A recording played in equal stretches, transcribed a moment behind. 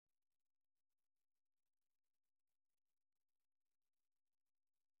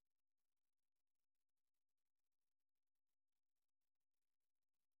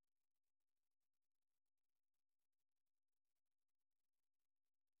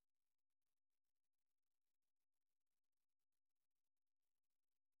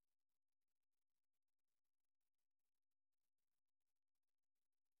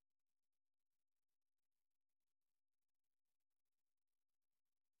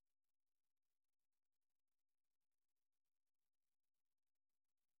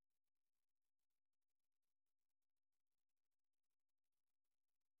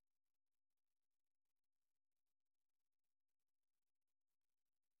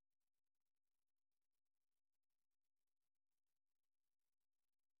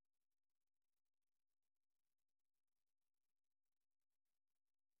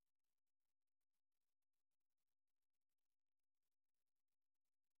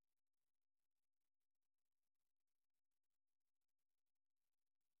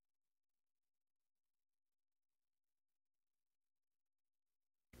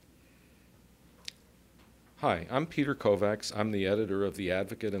Hi, I'm Peter Kovacs. I'm the editor of The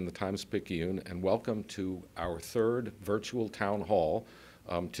Advocate and the Times-Picayune, and welcome to our third virtual town hall,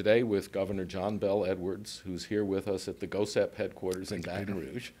 today with Governor John Bel Edwards, who's here with us at the GOSEP headquarters in Baton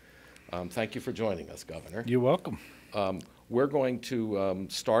Rouge. Thank you for joining us, Governor. You're welcome. We're going to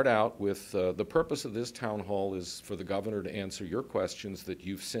start out with the purpose of this town hall is for the governor to answer your questions that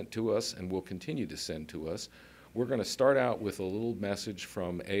you've sent to us and will continue to send to us. We're going to start out with a little message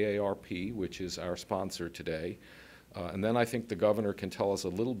from AARP, which is our sponsor today. And then I think the governor can tell us a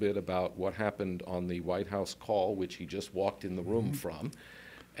little bit about what happened on the White House call, which he just walked in the room from.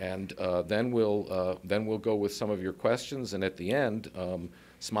 And then we'll go with some of your questions. And at the end,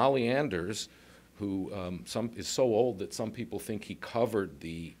 Smiley Anders, who is so old that some people think he covered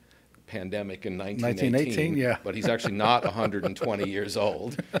the pandemic in 1918, yeah. But he's actually not 120 years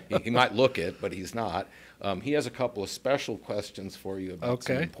old. He might look it, but he's not. He has a couple of special questions for you about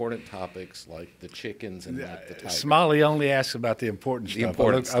some important topics like the chickens and like the tiger. Smiley only asks about the important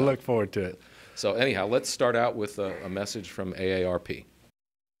stuff. I look forward to it. So anyhow, let's start out with a message from AARP.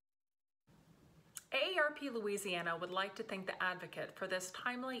 AARP Louisiana would like to thank the Advocate for this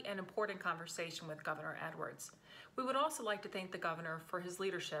timely and important conversation with Governor Edwards. We would also like to thank the Governor for his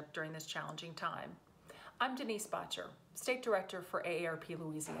leadership during this challenging time. I'm Denise Botcher, State Director for AARP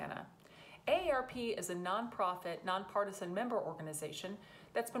Louisiana. AARP is a nonprofit, nonpartisan member organization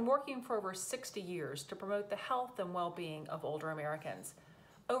that's been working for over 60 years to promote the health and well-being of older Americans.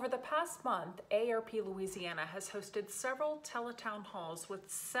 Over the past month, AARP Louisiana has hosted several teletown halls with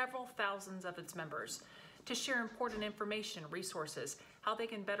several thousands of its members to share important information, resources, how they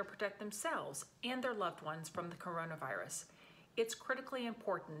can better protect themselves and their loved ones from the coronavirus. It's critically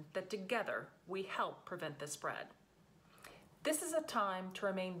important that together we help prevent the spread. This is a time to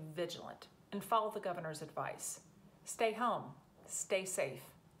remain vigilant and follow the governor's advice. Stay home, stay safe.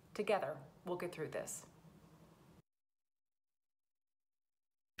 Together, we'll get through this.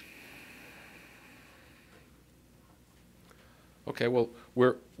 Okay, well,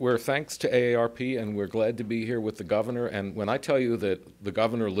 we're thanks to AARP, and we're glad to be here with the governor. And when I tell you that the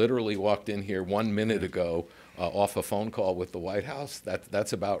governor literally walked in here 1 minute ago off a phone call with the White House,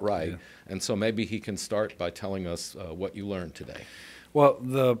 that's about right. Yeah. And so maybe he can start by telling us what you learned today. Well,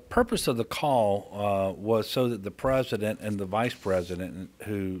 the purpose of the call was so that the president and the vice president,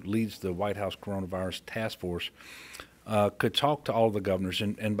 who leads the White House Coronavirus Task Force, could talk to all the governors.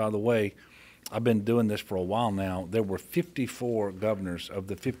 And by the way, I've been doing this for a while now. There were 54 governors of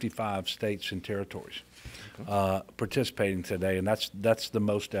the 55 states and territories participating today, and that's the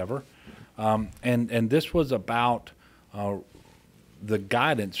most ever. And this was about the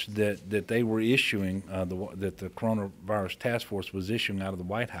guidance that they were issuing, that the Coronavirus Task Force was issuing out of the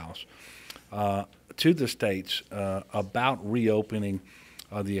White House to the states about reopening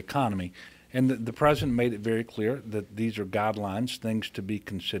the economy. And the president made it very clear that these are guidelines, things to be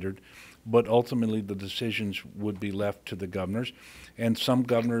considered, but ultimately the decisions would be left to the governors. And some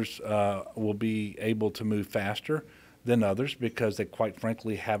governors will be able to move faster than others because they quite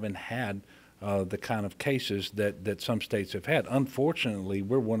frankly haven't had the kind of cases that some states have had. Unfortunately,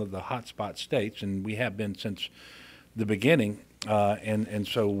 we're one of the hotspot states, and we have been since the beginning, and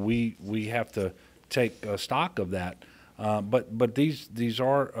so we have to take stock of that. But these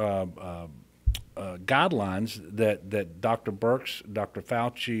are guidelines that Dr. Birx, Dr.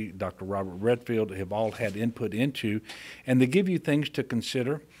 Fauci, Dr. Robert Redfield have all had input into, and they give you things to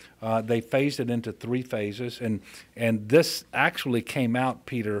consider. They phased it into 3 phases, and this actually came out,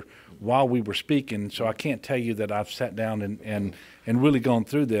 Peter, while we were speaking, so I can't tell you that I've sat down and really gone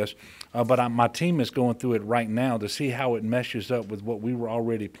through this, but my team is going through it right now to see how it meshes up with what we were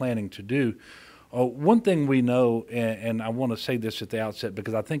already planning to do. One thing we know, and I want to say this at the outset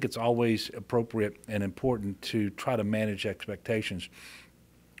because I think it's always appropriate and important to try to manage expectations.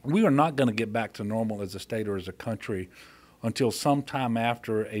 We are not going to get back to normal as a state or as a country until sometime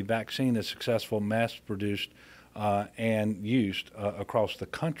after a vaccine is successful, mass-produced, and used across the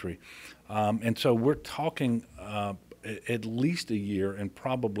country. And so we're talking at least a year and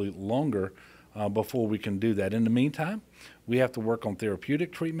probably longer before we can do that. In the meantime, we have to work on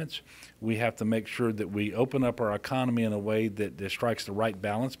therapeutic treatments. We have to make sure that we open up our economy in a way that strikes the right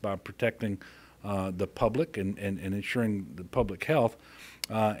balance by protecting the public and ensuring the public health.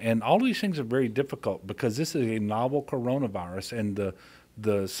 And all these things are very difficult because this is a novel coronavirus, and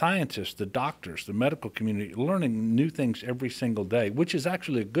the scientists, the doctors, the medical community, learning new things every single day, which is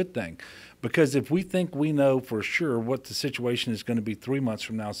actually a good thing. Because if we think we know for sure what the situation is going to be 3 months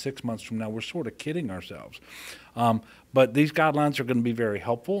from now, 6 months from now, we're sort of kidding ourselves. But these guidelines are going to be very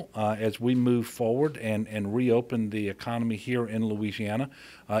helpful as we move forward and reopen the economy here in Louisiana.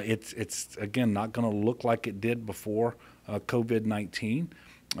 It's again, not going to look like it did before COVID-19.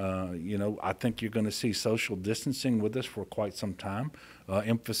 I think you're going to see social distancing with us for quite some time,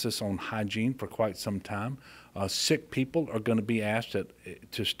 emphasis on hygiene for quite some time. Sick people are going to be asked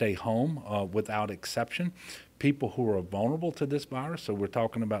to stay home without exception. People who are vulnerable to this virus, so we're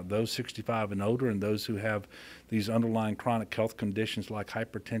talking about those 65 and older and those who have these underlying chronic health conditions like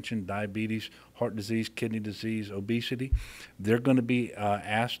hypertension, diabetes, heart disease, kidney disease, obesity, they're going to be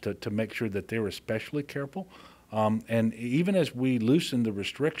asked to make sure that they're especially careful. And even as we loosen the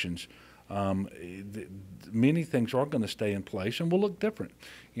restrictions, many things are going to stay in place and will look different.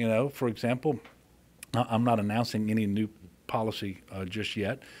 For example, I'm not announcing any new policy just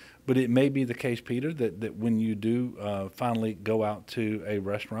yet, but it may be the case, Peter, that when you do finally go out to a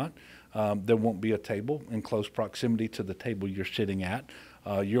restaurant, there won't be a table in close proximity to the table you're sitting at.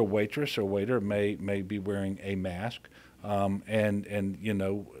 Your waitress or waiter may be wearing a mask, and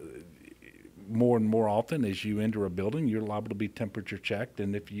more and more often as you enter a building, you're liable to be temperature checked,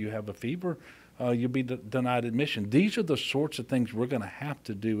 and if you have a fever, you'll be denied admission. These are the sorts of things we're going to have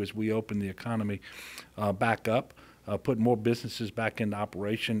to do as we open the economy back up, put more businesses back into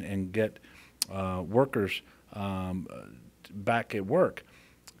operation, and get workers back at work.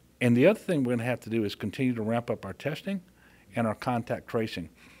 And the other thing we're going to have to do is continue to ramp up our testing and our contact tracing.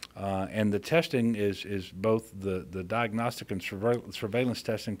 And the testing is both the diagnostic and surveillance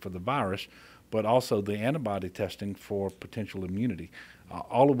testing for the virus, but also the antibody testing for potential immunity,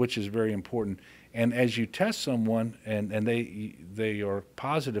 all of which is very important. And as you test someone and they are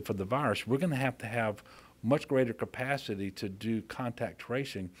positive for the virus, we're going to have much greater capacity to do contact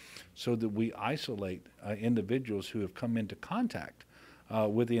tracing so that we isolate individuals who have come into contact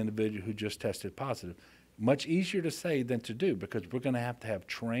with the individual who just tested positive. Much easier to say than to do, because we're going to have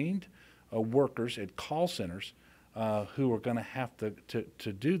trained workers at call centers who are going to have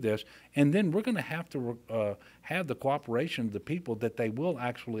to do this, and then we're going to have the cooperation of the people that they will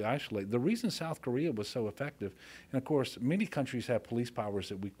actually isolate. The reason South Korea was so effective, and of course many countries have police powers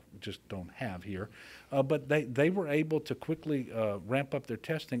that we just don't have here, but they were able to quickly ramp up their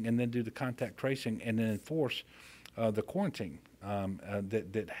testing and then do the contact tracing and then enforce the quarantine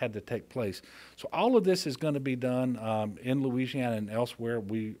that had to take place. So all of this is going to be done in Louisiana and elsewhere.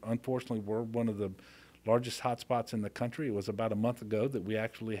 We unfortunately were one of the largest hotspots in the country. It was about a month ago that we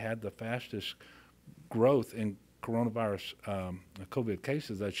actually had the fastest growth in coronavirus COVID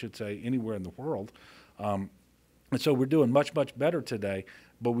cases, I should say, anywhere in the world. And so we're doing much, much better today,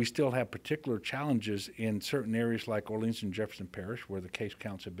 but we still have particular challenges in certain areas like Orleans and Jefferson Parish, where the case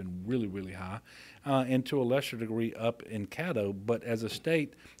counts have been really, really high, and to a lesser degree up in Caddo. But as a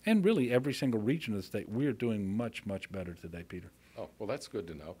state, and really every single region of the state, we are doing much, much better today, Peter. Oh, well, that's good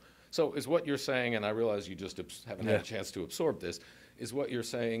to know. So is what you're saying, and I realize you just haven't had a chance to absorb this, is what you're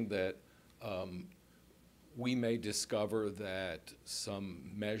saying that we may discover that some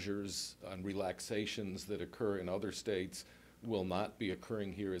measures and relaxations that occur in other states will not be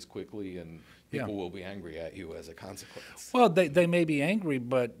occurring here as quickly, and people will be angry at you as a consequence? Well, they may be angry,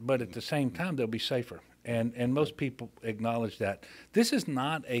 but at the same time, they'll be safer. And most people acknowledge that. This is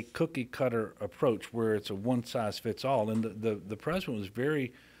not a cookie-cutter approach where it's a one-size-fits-all, and the president was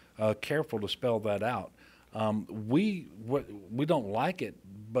very careful to spell that out. We don't like it,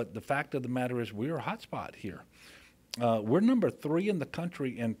 but the fact of the matter is we're a hotspot here. We're number 3 in the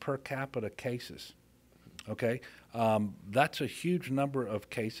country in per capita cases. Okay, that's a huge number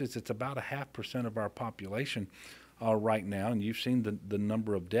of cases. It's about 0.5% of our population right now, and you've seen the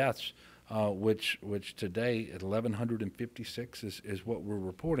number of deaths, which today at 1,156 is what we're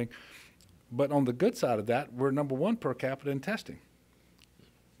reporting. But on the good side of that, we're number 1 per capita in testing.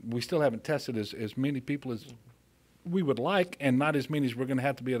 We still haven't tested as many people as we would like, and not as many as we're going to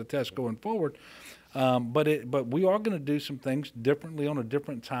have to be able to test going forward. But we are going to do some things differently on a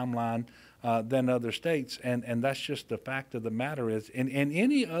different timeline than other states, and that's just the fact of the matter is, and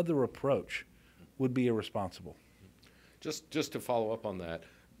any other approach would be irresponsible. Just to follow up on that,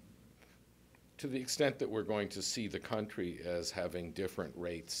 to the extent that we're going to see the country as having different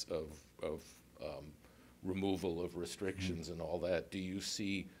rates of removal of restrictions and all that, do you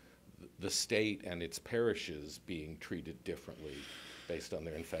see the state and its parishes being treated differently based on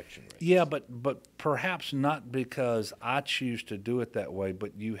their infection rates? Yeah, but perhaps not because I choose to do it that way,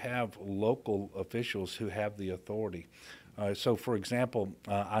 but you have local officials who have the authority. So, for example,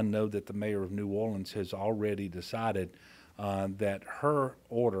 I know that the mayor of New Orleans has already decided that her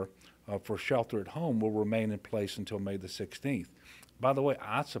order for shelter at home will remain in place until May the 16th. By the way,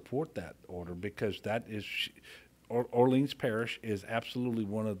 I support that order because that is Orleans Parish is absolutely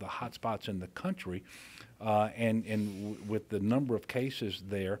one of the hot spots in the country, and with the number of cases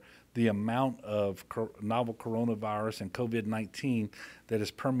there, the amount of novel coronavirus and COVID-19 that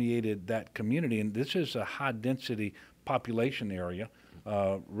has permeated that community, and this is a high-density population area,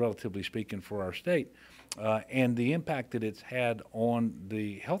 relatively speaking, for our state, and the impact that it's had on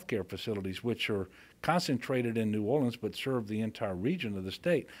the healthcare facilities, which are concentrated in New Orleans but serve the entire region of the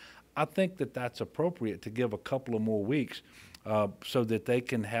state. I think that that's appropriate to give a couple of more weeks so that they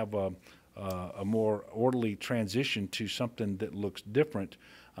can have a more orderly transition to something that looks different.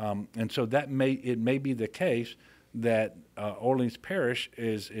 And so it may be the case that Orleans Parish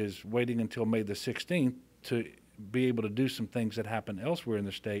is waiting until May the 16th to be able to do some things that happen elsewhere in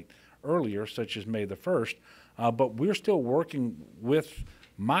the state earlier, such as May the 1st. But we're still working with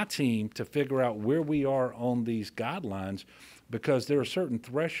my team to figure out where we are on these guidelines, because there are certain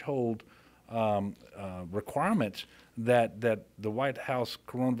threshold requirements that the White House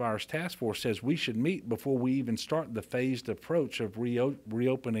Coronavirus Task Force says we should meet before we even start the phased approach of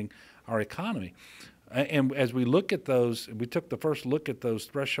reopening our economy. And as we look at those, we took the first look at those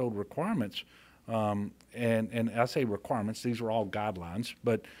threshold requirements, and I say requirements, these are all guidelines,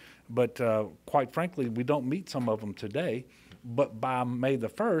 but quite frankly, we don't meet some of them today, but by May the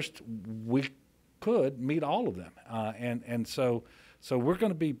 1st, we could meet all of them. And so we're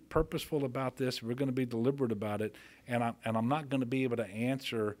going to be purposeful about this. We're going to be deliberate about it. And I'm not going to be able to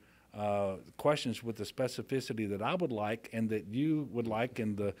answer questions with the specificity that I would like and that you would like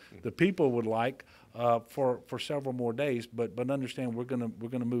and the people would like for several more days. But understand we're going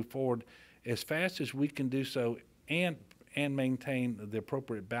to move forward as fast as we can do so and maintain the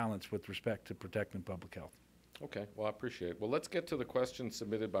appropriate balance with respect to protecting public health. Okay, well, I appreciate it. Well, let's get to the questions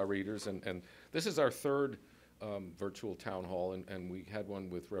submitted by readers, and this is our third virtual town hall, and we had one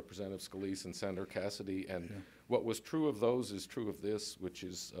with Representative Scalise and Senator Cassidy, and what was true of those is true of this, which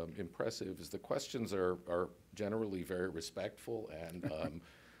is impressive, is the questions are generally very respectful, and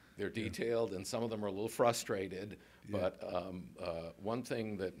they're detailed, and some of them are a little frustrated, but one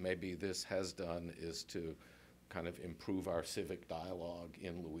thing that maybe this has done is to kind of improve our civic dialogue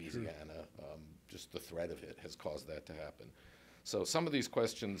in Louisiana. Just the threat of it has caused that to happen. So some of these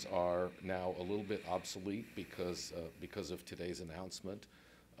questions are now a little bit obsolete because of today's announcement.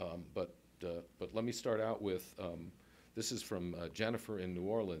 But let me start out with, this is from Jennifer in New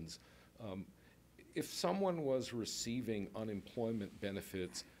Orleans. If someone was receiving unemployment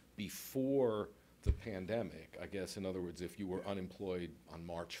benefits before the pandemic, I guess, in other words, if you were unemployed on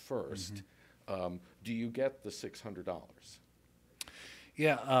March 1st, do you get the $600?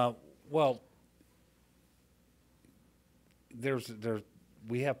 Yeah, well,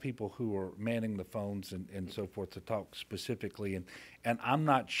 we have people who are manning the phones and so forth to talk specifically, and I'm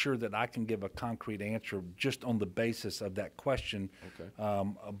not sure that I can give a concrete answer just on the basis of that question.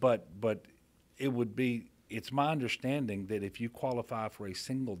 Okay. But it's my understanding that if you qualify for a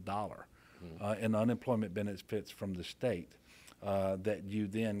single dollar in unemployment benefits from the state, that you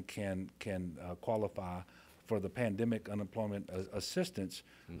then can qualify for the pandemic unemployment assistance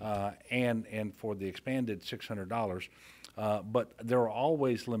and for the expanded $600. But there are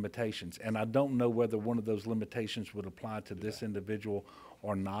always limitations, and I don't know whether one of those limitations would apply to this individual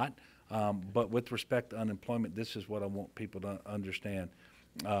or not. But with respect to unemployment, this is what I want people to understand.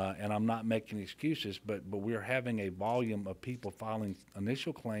 And I'm not making excuses, but we're having a volume of people filing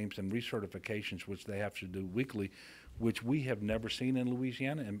initial claims and recertifications, which they have to do weekly, which we have never seen in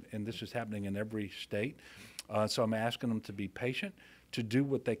Louisiana, and this is happening in every state. So I'm asking them to be patient, to do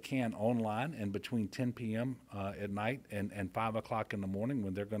what they can online and between 10 p.m. At night and 5 o'clock in the morning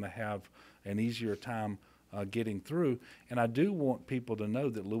when they're going to have an easier time getting through. And I do want people to know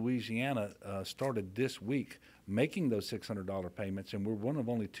that Louisiana started this week making those $600 payments, and we're one of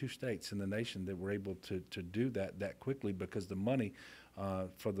only 2 states in the nation that were able to do that quickly because the money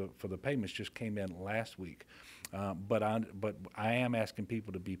for the payments just came in last week. But I am asking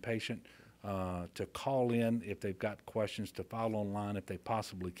people to be patient, to call in if they've got questions, to file online if they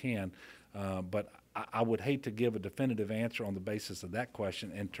possibly can. But I would hate to give a definitive answer on the basis of that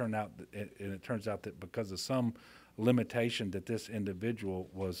question and it turns out that because of some limitation that this individual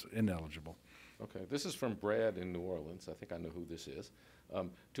was ineligible. Okay, this is from Brad in New Orleans. I think I know who this is.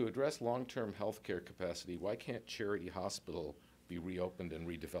 To address long-term health care capacity, why can't Charity Hospital be reopened and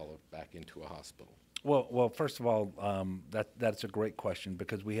redeveloped back into a hospital? Well, first of all, that's a great question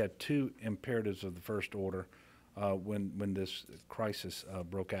because we had 2 imperatives of the first order when this crisis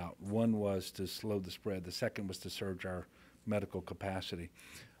broke out. One was to slow the spread. The second was to surge our medical capacity.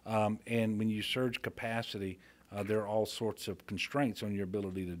 And when you surge capacity, there are all sorts of constraints on your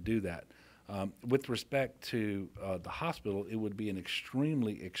ability to do that. With respect to the hospital, it would be an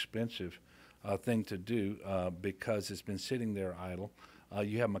extremely expensive thing to do because it's been sitting there idle.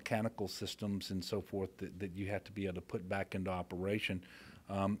 You have mechanical systems and so forth that you have to be able to put back into operation.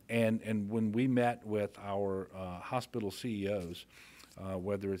 And when we met with our hospital CEOs,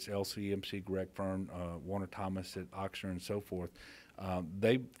 whether it's LCMC, Greg Fern, Warner Thomas at Oxford and so forth,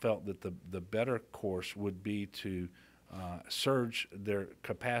 they felt that the better course would be to surge their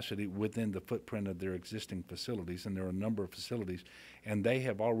capacity within the footprint of their existing facilities, and there are a number of facilities, and they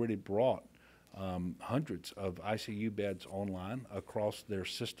have already brought hundreds of ICU beds online across their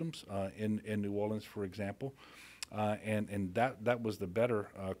systems in New Orleans, for example, and that was the better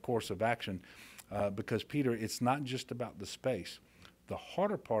course of action because, Peter, it's not just about the space. The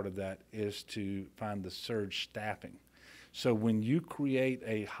harder part of that is to find the surge staffing. So when you create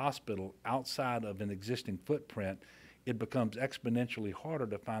a hospital outside of an existing footprint, it becomes exponentially harder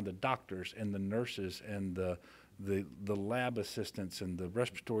to find the doctors and the nurses and the lab assistants and the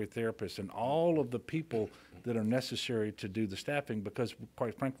respiratory therapists and all of the people that are necessary to do the staffing because,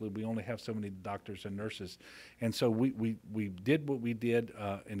 quite frankly, we only have so many doctors and nurses. And so we did what we did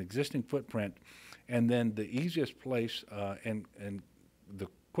in existing footprint, and then the easiest place and the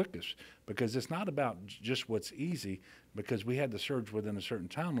quickest, because it's not about just what's easy, because we had the surge within a certain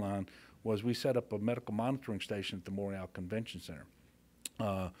timeline, was we set up a medical monitoring station at the Montreal Convention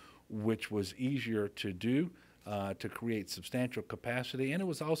Center, which was easier to do, to create substantial capacity, and it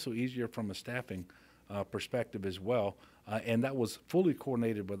was also easier from a staffing perspective as well. And that was fully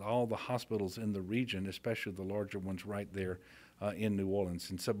coordinated with all the hospitals in the region, especially the larger ones right there in New Orleans.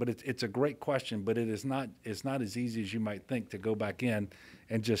 And so, but it's a great question, but it's not as easy as you might think to go back in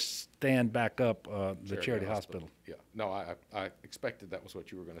and just stand back up the Charity Hospital. Yeah, no, I expected that was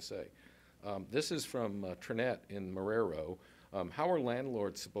what you were going to say. This is from Trinette in Marrero. How are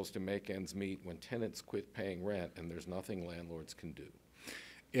landlords supposed to make ends meet when tenants quit paying rent and there's nothing landlords can do?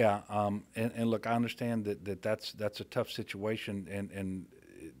 Yeah, and look, I understand that's a tough situation, and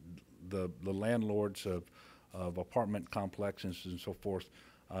the landlords of apartment complexes and so forth,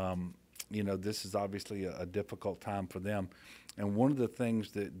 this is obviously a difficult time for them. And one of the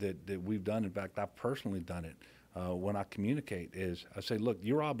things that we've done, in fact, I've personally done it, when I communicate is I say, look,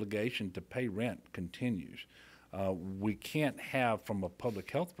 your obligation to pay rent continues. We can't have, from a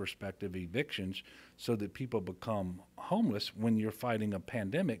public health perspective, evictions so that people become homeless when you're fighting a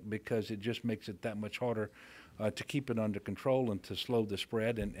pandemic, because it just makes it that much harder to keep it under control and to slow the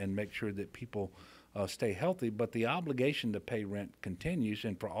spread and make sure that people stay healthy. But the obligation to pay rent continues,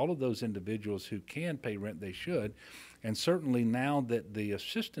 and for all of those individuals who can pay rent, they should. And certainly now that the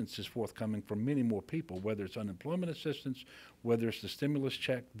assistance is forthcoming for many more people, whether it's unemployment assistance, whether it's the stimulus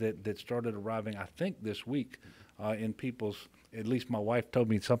check that started arriving, I think, this week in people's, at least my wife told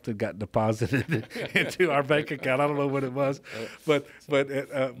me something got deposited into our bank account. I don't know what it was, but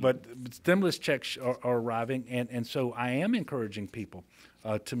stimulus checks are arriving, and so I am encouraging people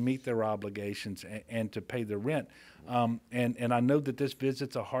to meet their obligations and to pay their rent. And I know that this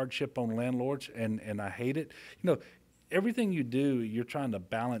visits a hardship on landlords, and I hate it. Everything you do, you're trying to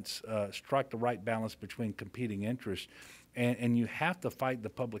balance, strike the right balance between competing interests. And you have to fight the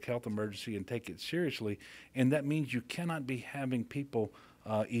public health emergency and take it seriously. And that means you cannot be having people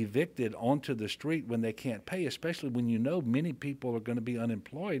evicted onto the street when they can't pay, especially when many people are going to be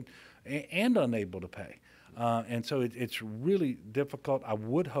unemployed and unable to pay. And so it's really difficult. I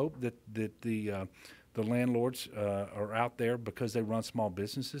would hope that the landlords are out there, because they run small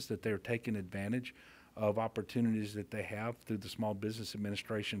businesses, that they're taking advantage of opportunities that they have through the Small Business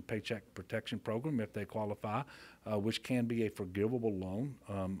Administration Paycheck Protection Program, if they qualify, which can be a forgivable loan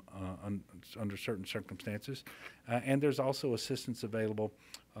under certain circumstances. And there's also assistance available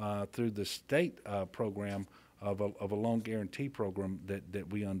through the state program of a loan guarantee program that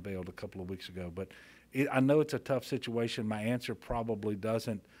we unveiled a couple of weeks ago. But I know it's a tough situation. My answer probably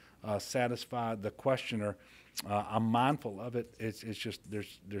doesn't satisfy the questioner. I'm mindful of it. It's just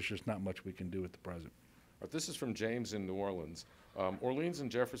there's just not much we can do at the present. This is from James in New Orleans. Orleans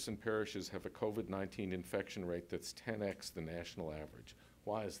and Jefferson parishes have a COVID-19 infection rate that's 10x the national average.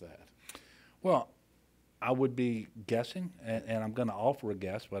 Why is that? Well, I would be guessing, and I'm going to offer a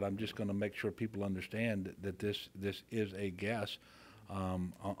guess, but I'm just going to make sure people understand that this is a guess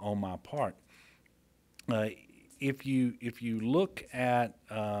on my part. If you look at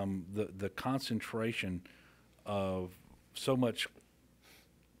the concentration of so much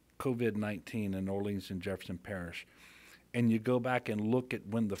COVID-19 in Orleans and Jefferson Parish, and you go back and look at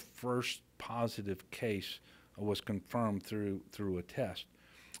when the first positive case was confirmed through a test,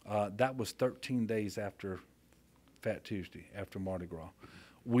 that was 13 days after Fat Tuesday, after Mardi Gras.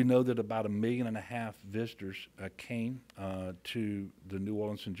 We know that about 1.5 million visitors came to the New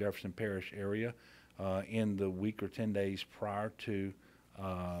Orleans and Jefferson Parish area in the week or 10 days prior to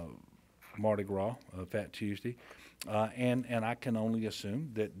Mardi Gras, Fat Tuesday, and I can only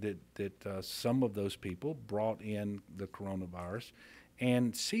assume that some of those people brought in the coronavirus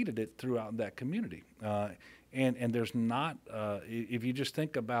and seeded it throughout that community. And there's not, if you just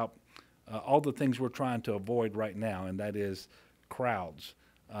think about all the things we're trying to avoid right now, and that is crowds,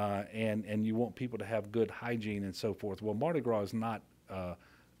 and you want people to have good hygiene and so forth. Well, Mardi Gras is not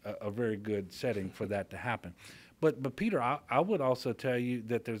a very good setting for that to happen. But Peter, I would also tell you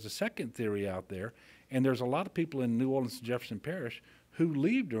that there's a second theory out there, and there's a lot of people in New Orleans and Jefferson Parish who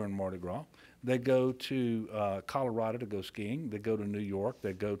leave during Mardi Gras. They go to Colorado to go skiing. They go to New York.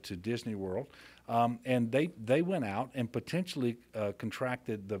 They go to Disney World. And they went out and potentially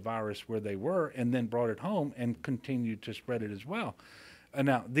contracted the virus where they were and then brought it home and continued to spread it as well.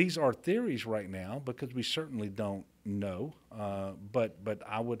 Now, these are theories right now because we certainly don't know, but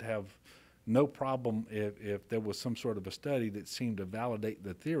I would have no problem if there was some sort of a study that seemed to validate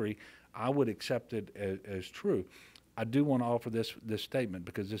the theory. I would accept it as true. I do want to offer this statement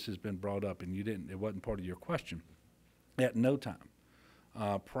because this has been brought up and it wasn't part of your question. At no time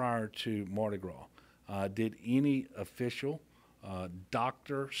prior to Mardi Gras did any official,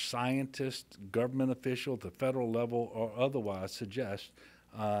 doctor, scientist, government official at the federal level or otherwise suggest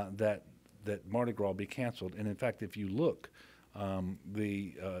that Mardi Gras be canceled. And in fact, if you look,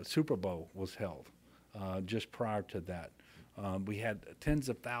 the Super Bowl was held just prior to that. We had tens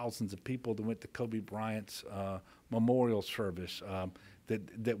of thousands of people that went to Kobe Bryant's memorial service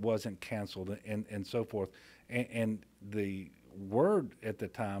that wasn't canceled and so forth. And the word at the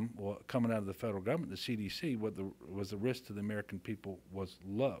time coming out of the federal government, the CDC, was the risk to the American people was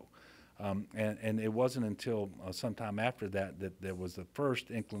low. And it wasn't until sometime after that there was the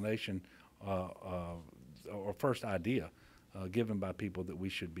first inclination or first idea given by people that we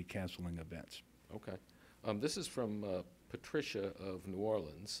should be canceling events. Okay. This is from Patricia of New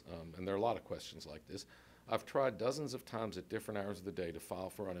Orleans, and there are a lot of questions like this. I've tried dozens of times at different hours of the day to file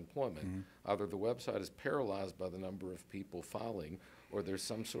for unemployment. Mm-hmm. Either the website is paralyzed by the number of people filing, or there's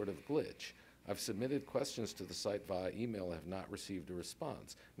some sort of glitch. I've submitted questions to the site via email and have not received a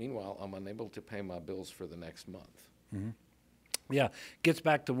response. Meanwhile, I'm unable to pay my bills for the next month. Mm-hmm. Yeah, gets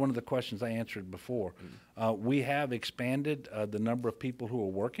back to one of the questions I answered before. Mm-hmm. We have expanded the number of people who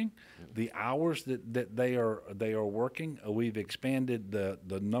are working, mm-hmm. the hours that they are working. We've expanded the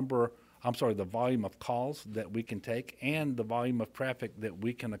volume of calls that we can take and the volume of traffic that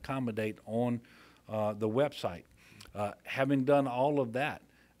we can accommodate on the website. Having done all of that,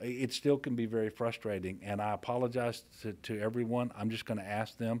 it still can be very frustrating, and I apologize to everyone. I'm just going to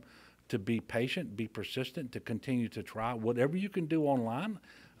ask them to be patient, be persistent, to continue to try. Whatever you can do online,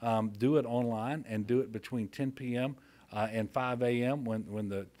 do it online, and do it between 10 p.m. And 5 a.m. when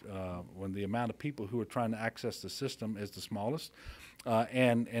the amount of people who are trying to access the system is the smallest.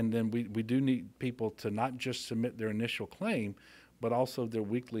 And then we do need people to not just submit their initial claim, but also their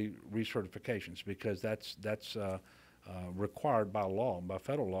weekly recertifications, because that's required by law, by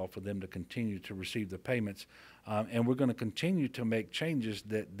federal law, for them to continue to receive the payments. And we're going to continue to make changes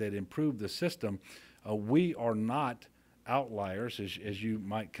that improve the system. We are not outliers, as you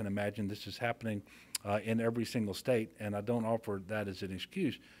can imagine. This is happening in every single state, and I don't offer that as an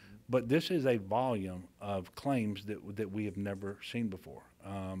excuse. But this is a volume of claims that we have never seen before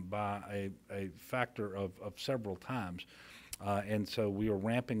by a factor of several times. And so we are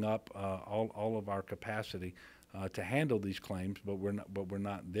ramping up all of our capacity to handle these claims, but we're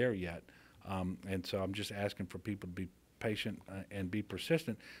not there yet. And so I'm just asking for people to be patient and be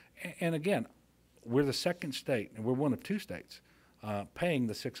persistent. And again, we're the second state, and we're one of two states paying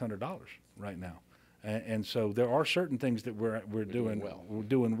the $600 right now. And so there are certain things that we're doing well. We're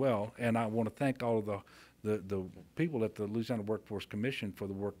doing well, and I want to thank all of the people at the Louisiana Workforce Commission for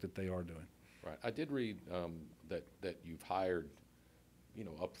the work that they are doing. Right. I did read that you've hired,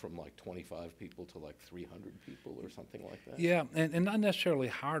 up from like 25 people to like 300 people or something like that. Yeah, and not necessarily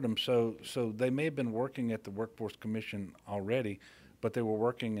hired them. So they may have been working at the Workforce Commission already, but they were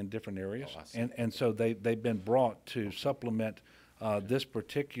working in different areas, and so they've been brought to supplement this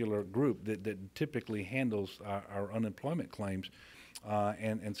particular group that typically handles our unemployment claims,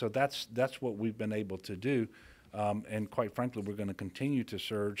 and so that's what we've been able to do. And quite frankly, we're going to continue to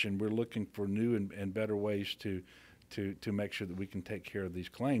surge, and we're looking for new and better ways to to make sure that we can take care of these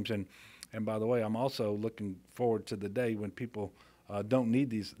claims. And by the way, I'm also looking forward to the day when people don't need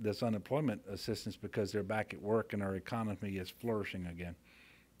this unemployment assistance because they're back at work and our economy is flourishing again.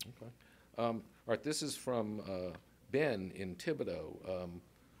 Okay. All right, this is from Ben in Thibodaux.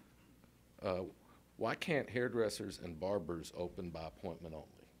 Why can't hairdressers and barbers open by appointment only?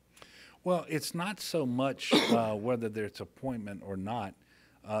 Well, it's not so much whether there's appointment or not.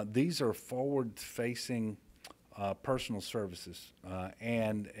 These are forward-facing personal services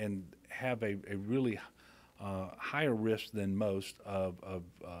and have a really higher risk than most of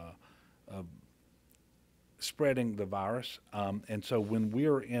spreading the virus. And so when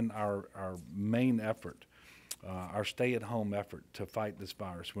we're in our main effort, our stay-at-home effort to fight this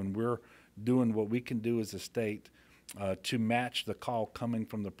virus, when we're doing what we can do as a state to match the call coming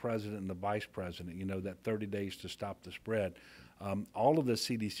from the president and the vice president, you know, that 30 days to stop the spread, all of the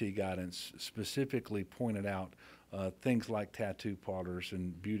CDC guidance specifically pointed out things like tattoo parlors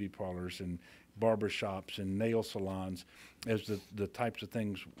and beauty parlors and barber shops and nail salons as the types of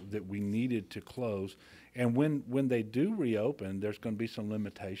things that we needed to close. And when they do reopen, there's going to be some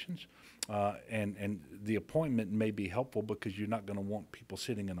limitations. And the appointment may be helpful because you're not going to want people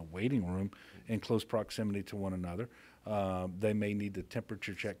sitting in a waiting room in close proximity to one another. They may need to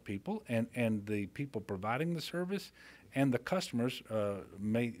temperature check people, and the people providing the service and the customers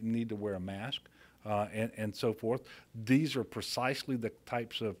may need to wear a mask. And so forth. These are precisely the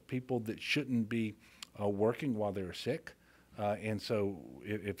types of people that shouldn't be working while they're sick. And so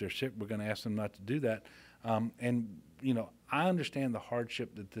if they're sick, we're going to ask them not to do that. And, you know, I understand the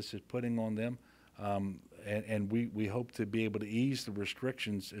hardship that this is putting on them. And we hope to be able to ease the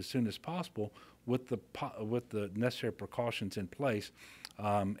restrictions as soon as possible with the necessary precautions in place.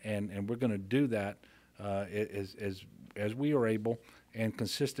 And we're going to do that as we are able and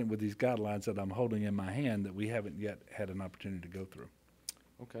consistent with these guidelines that I'm holding in my hand that we haven't yet had an opportunity to go through.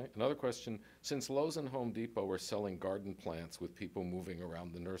 Okay, another question. Since Lowe's and Home Depot are selling garden plants with people moving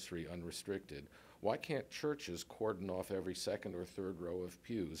around the nursery unrestricted, why can't churches cordon off every second or third row of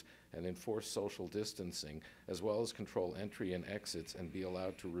pews and enforce social distancing, as well as control entry and exits and be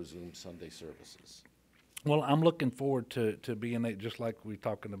allowed to resume Sunday services? Well, I'm looking forward to being just like we're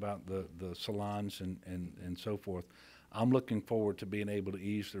talking about the salons and so forth. I'm looking forward to being able to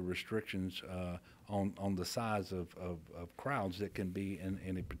ease the restrictions on the size of crowds that can be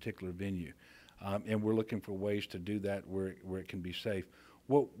in a particular venue. And we're looking for ways to do that where it can be safe.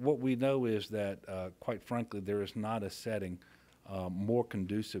 What we know is that, quite frankly, there is not a setting more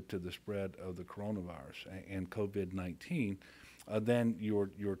conducive to the spread of the coronavirus and COVID-19 than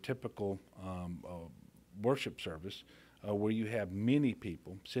your typical worship service where you have many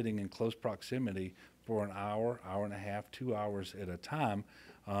people sitting in close proximity for an hour, hour and a half, 2 hours at a time,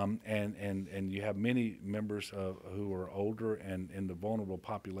 and you have many members who are older and in the vulnerable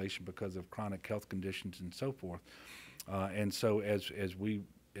population because of chronic health conditions and so forth. And so as we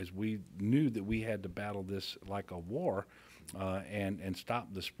knew that we had to battle this like a war and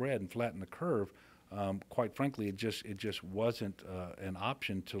stop the spread and flatten the curve, quite frankly, it just wasn't an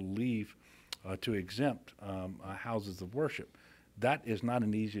option to leave to exempt houses of worship. That is not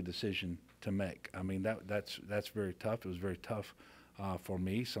an easy decision to make. I mean, that's very tough. It was very tough for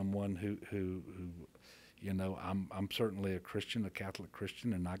me, someone who you know, I'm certainly a Christian, a Catholic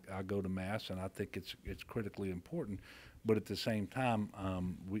Christian, and I go to Mass, and I think it's critically important. But at the same time,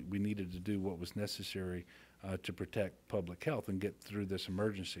 we needed to do what was necessary to protect public health and get through this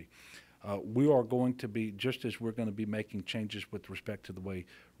emergency. We are going to be, just as we're going to be making changes with respect to the way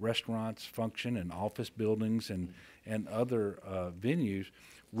restaurants function and office buildings and other venues,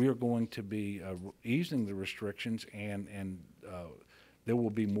 we are going to be easing the restrictions, and there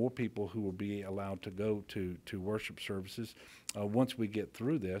will be more people who will be allowed to go to worship services once we get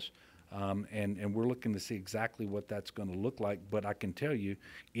through this. And we're looking to see exactly what that's going to look like. But I can tell you,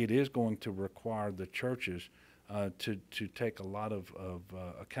 it is going to require the churches to take a lot of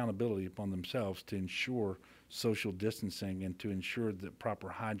accountability upon themselves to ensure social distancing and to ensure that proper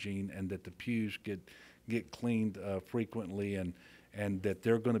hygiene and that the pews get cleaned frequently, and that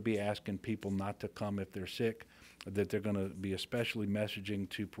they're going to be asking people not to come if they're sick, that they're going to be especially messaging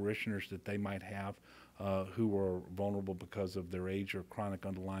to parishioners that they might have who are vulnerable because of their age or chronic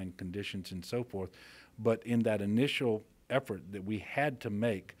underlying conditions and so forth. But in that initial effort that we had to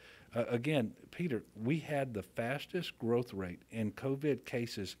make, again, Peter, we had the fastest growth rate in COVID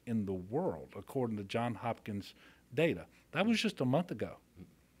cases in the world, according to Johns Hopkins data. That was just a month ago.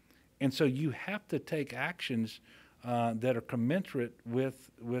 And so you have to take actions that are commensurate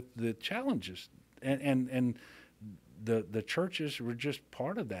with the challenges. And the churches were just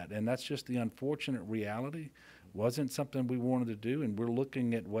part of that. And that's just the unfortunate reality wasn't something we wanted to do, and we're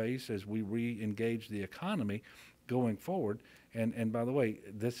looking at ways as we re-engage the economy going forward. And by the way,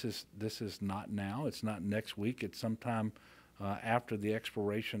 this is not now. It's not next week. It's sometime after the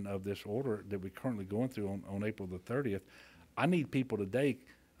expiration of this order that we're currently going through on April the 30th. I need people today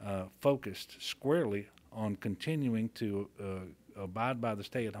focused squarely on continuing to abide by the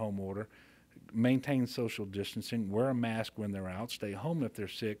stay-at-home order, maintain social distancing, wear a mask when they're out, stay home if they're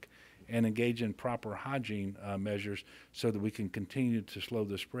sick, and engage in proper hygiene measures so that we can continue to slow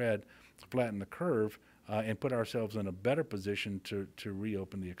the spread, flatten the curve, and put ourselves in a better position to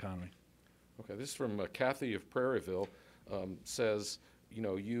reopen the economy. Okay, this is from Kathy of Prairieville. Says, you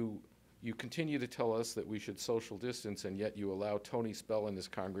know, you continue to tell us that we should social distance, and yet you allow Tony Spell and his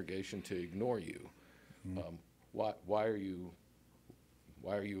congregation to ignore you. Mm-hmm. Why are you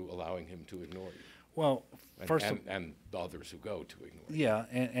allowing him to ignore you? Well, and the others who go to ignore you. Yeah,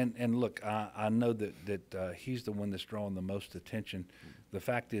 and look, I know that he's the one that's drawing the most attention. The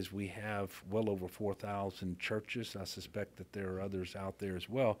fact is we have well over 4,000 churches. I suspect that there are others out there as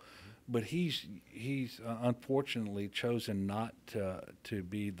well. But he's unfortunately chosen not to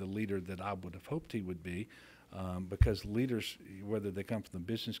be the leader that I would have hoped he would be, because leaders, whether they come from the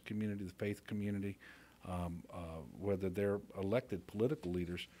business community, the faith community, whether they're elected political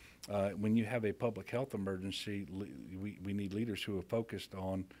leaders, when you have a public health emergency, we need leaders who are focused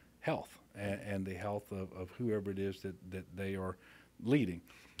on health and the health of whoever it is that they are leading.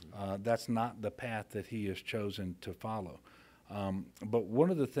 That's not the path that he has chosen to follow. But one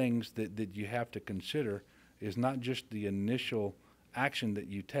of the things that you have to consider is not just the initial action that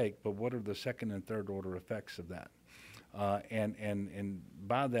you take, but what are the second and third order effects of that. And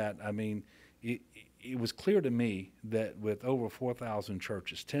by that, I mean, it was clear to me that with over 4,000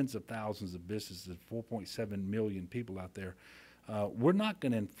 churches, tens of thousands of businesses, 4.7 million people out there, we're not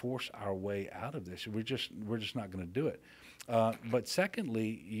going to enforce our way out of this. We're just not going to do it. But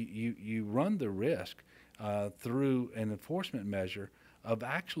secondly, you run the risk through an enforcement measure of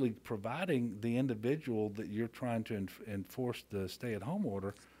actually providing the individual that you're trying to enforce the stay-at-home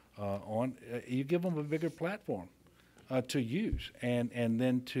order on. You give them a bigger platform to use, and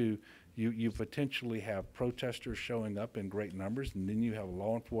then you potentially have protesters showing up in great numbers, and then you have a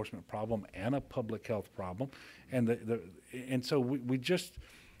law enforcement problem and a public health problem, and so we just.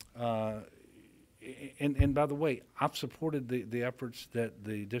 And by the way, I've supported the efforts that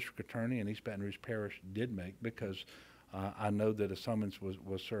the district attorney in East Baton Rouge Parish did make, because I know that a summons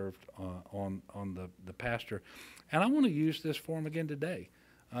was served on the pastor. And I want to use this forum again today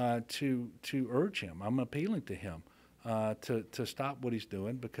to urge him. I'm appealing to him to stop what he's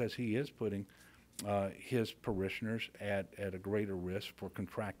doing, because he is putting his parishioners at a greater risk for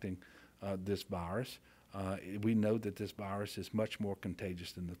contracting this virus. We know that this virus is much more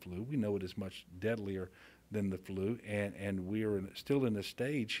contagious than the flu. We know it is much deadlier than the flu, and we are still in a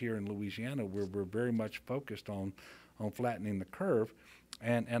stage here in Louisiana where we're very much focused on flattening the curve,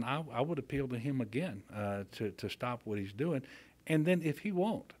 and I would appeal to him again to stop what he's doing, and then if he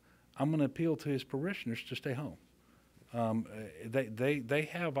won't, I'm going to appeal to his parishioners to stay home. They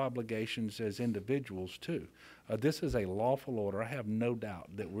have obligations as individuals too. This is a lawful order. I have no doubt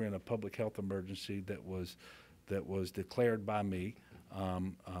that we're in a public health emergency that was declared by me,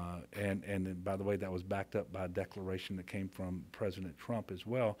 and by the way, that was backed up by a declaration that came from President Trump as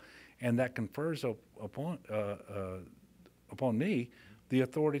well, and that confers upon me the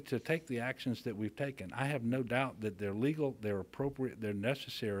authority to take the actions that we've taken. I have no doubt that they're legal, they're appropriate, they're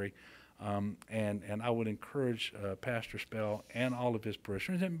necessary. And I would encourage Pastor Spell and all of his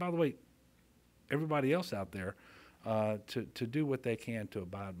parishioners, and by the way, everybody else out there, to do what they can to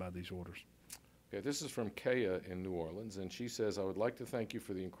abide by these orders. Okay, this is from Kaya in New Orleans, and she says, I would like to thank you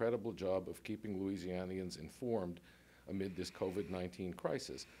for the incredible job of keeping Louisianians informed amid this COVID-19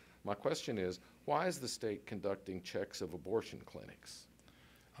 crisis. My question is, why is the state conducting checks of abortion clinics?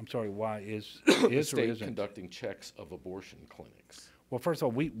 I'm sorry, why is the state or isn't conducting checks of abortion clinics? Well, first of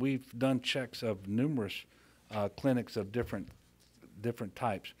all, we've done checks of numerous clinics of different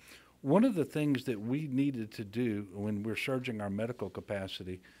types. One of the things that we needed to do when we're surging our medical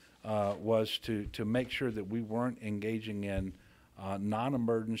capacity was to make sure that we weren't engaging in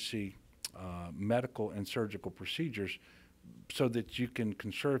non-emergency medical and surgical procedures, so that you can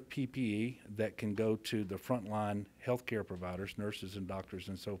conserve PPE that can go to the frontline healthcare providers, nurses and doctors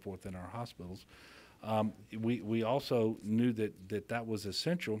and so forth in our hospitals. We also knew that was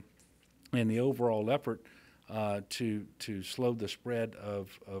essential in the overall effort to slow the spread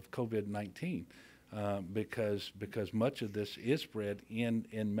of COVID-19, because much of this is spread in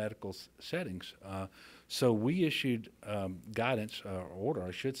medical settings. So we issued guidance, or order,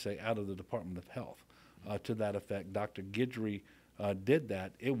 I should say, out of the Department of Health to that effect. Dr. Guidry did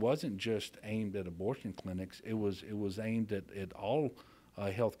that. It wasn't just aimed at abortion clinics. It was aimed at all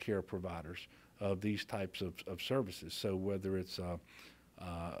healthcare providers of these types of services. So whether it's a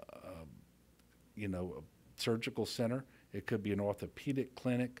surgical center, it could be an orthopedic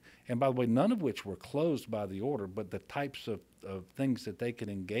clinic, and by the way, none of which were closed by the order, but the types of things that they could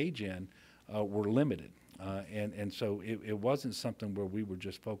engage in were limited. And so it wasn't something where we were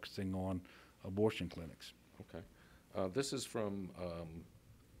just focusing on abortion clinics. Okay. This is from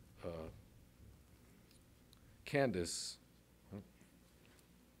Candace.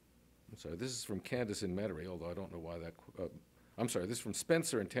 I'm sorry, this is from Candace in Metairie, although I don't know why that. I'm sorry, this is from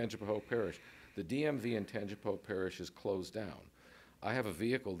Spencer in Tangipahoa Parish. The DMV in Tangipahoa Parish is closed down. I have a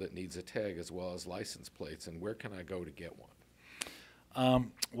vehicle that needs a tag as well as license plates, and where can I go to get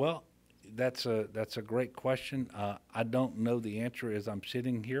one? Well, that's a great question. I don't know the answer as I'm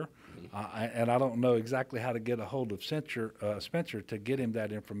sitting here, and I don't know exactly how to get a hold of Spencer to get him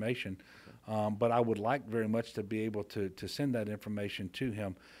that information. But I would like very much to be able to send that information to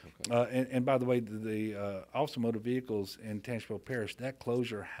him. Okay. And by the way, the Office of Motor Vehicles in Tangipahoa Parish, that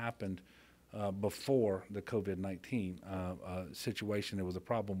closure happened before the COVID-19 situation. There was a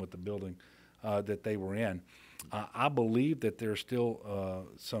problem with the building that they were in. I believe that there's still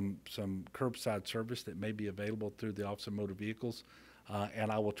some curbside service that may be available through the Office of Motor Vehicles, and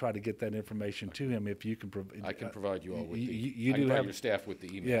I will try to get that information to him if you can provide. I can provide you all with you I do can have your staff with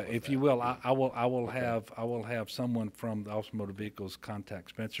the email. Yeah, if you will, I will Okay. have someone from the Office of Motor Vehicles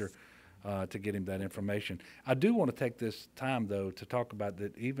contact Spencer to get him that information. I do want to take this time though to talk about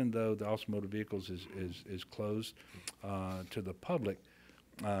that. Even though the Office of Motor Vehicles is closed to the public,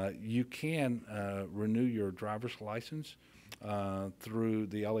 you can renew your driver's license through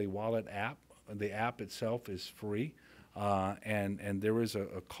the LA Wallet app. The app itself is free, and there is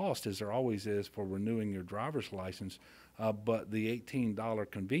a cost, as there always is, for renewing your driver's license, but the $18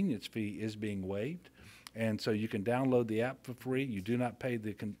 convenience fee is being waived. And so you can download the app for free. You do not pay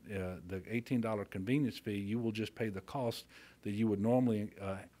the $18 convenience fee. You will just pay the cost that you would normally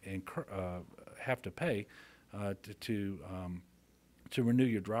have to pay to renew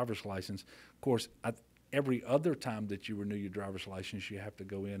your driver's license. Of course, every other time that you renew your driver's license, you have to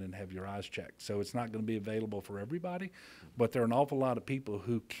go in and have your eyes checked. So it's not going to be available for everybody, but there are an awful lot of people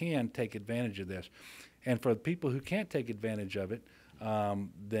who can take advantage of this. And for the people who can't take advantage of it,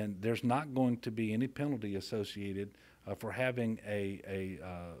 then there's not going to be any penalty associated for having a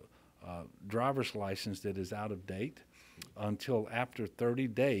driver's license that is out of date until after 30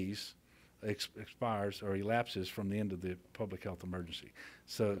 days expires or elapses from the end of the public health emergency.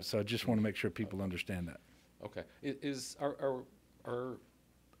 So I just want to make sure people understand that. Okay.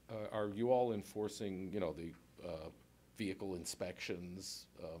 Are you all enforcing, the vehicle inspections?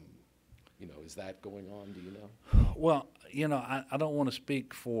 Is that going on? Do you know? Well, I don't want to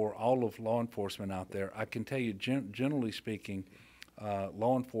speak for all of law enforcement out there. I can tell you, generally speaking,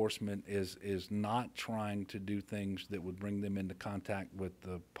 law enforcement is not trying to do things that would bring them into contact with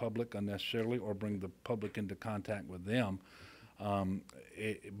the public unnecessarily or bring the public into contact with them.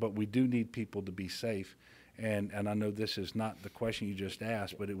 But we do need people to be safe. And I know this is not the question you just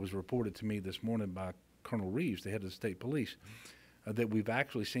asked, but it was reported to me this morning by Colonel Reeves, the head of the state police, that we've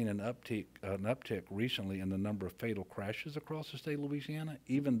actually seen an uptick recently in the number of fatal crashes across the state of Louisiana,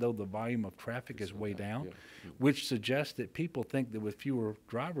 even though the volume of traffic is way down, which suggests that people think that with fewer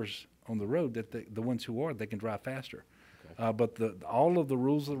drivers on the road, that the ones who are, they can drive faster. Okay. But all of the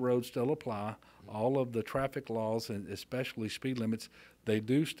rules of the road still apply. All of the traffic laws, and especially speed limits, they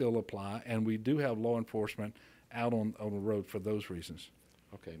do still apply, and we do have law enforcement out on the road for those reasons.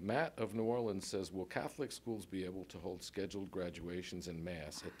 Okay, Matt of New Orleans says, will Catholic schools be able to hold scheduled graduations en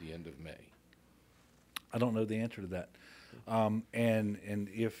masse at the end of May? I don't know the answer to that. And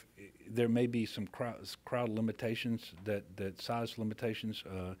if there may be some crowd limitations, that size limitations,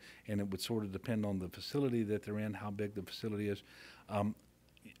 and it would sort of depend on the facility that they're in, how big the facility is.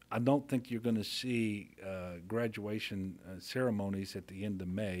 I don't think you're going to see graduation ceremonies at the end of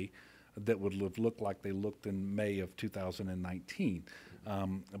May that would look like they looked in May of 2019.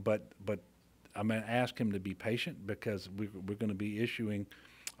 But I'm going to ask him to be patient because we're going to be issuing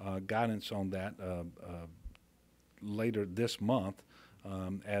guidance on that later this month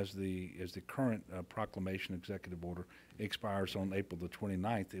as the current proclamation executive order expires on April the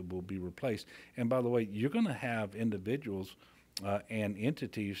 29th. It will be replaced. And by the way, you're going to have individuals and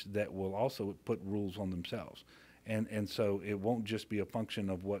entities that will also put rules on themselves. And so it won't just be a function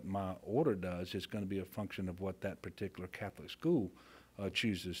of what my order does. It's going to be a function of what that particular Catholic school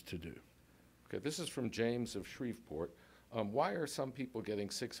chooses to do. Okay, this is from James of Shreveport. Why are some people getting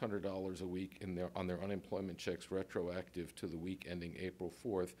 $600 a week on their unemployment checks retroactive to the week ending April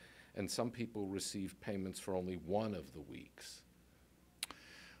 4th, and some people receive payments for only one of the weeks?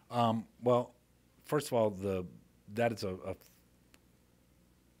 Well, first of all, that is a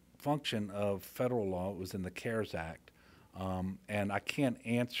function of federal law. It was in the CARES Act. And I can't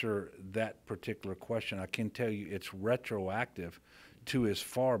answer that particular question. I can tell you it's retroactive to as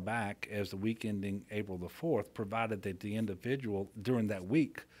far back as the week ending April the 4th, provided that the individual during that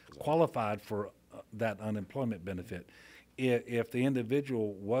week qualified for that unemployment benefit. If the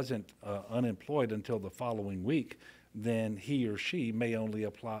individual wasn't unemployed until the following week, then he or she may only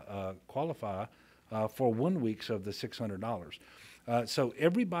qualify for 1 week of the $600. So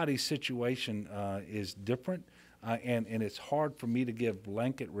everybody's situation is different, and it's hard for me to give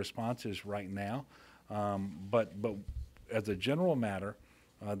blanket responses right now. But as a general matter,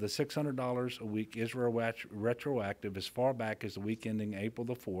 the $600 a week is retroactive as far back as the week ending April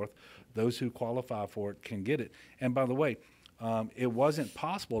the 4th. Those who qualify for it can get it. And by the way, it wasn't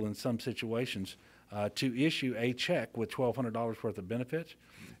possible in some situations to issue a check with $1,200 worth of benefits.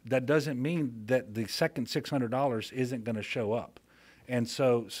 That doesn't mean that the second $600 isn't going to show up. And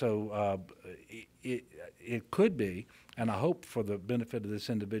so it could be, and I hope for the benefit of this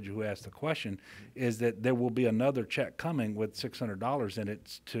individual who asked the question, is that there will be another check coming with $600 in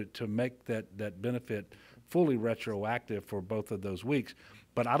it to make that benefit fully retroactive for both of those weeks.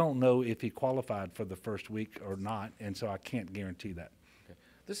 But I don't know if he qualified for the first week or not, and so I can't guarantee that. Okay.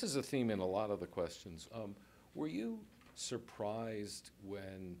 This is a theme in a lot of the questions. Were you surprised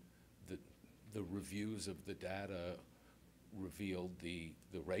when the reviews of the data revealed the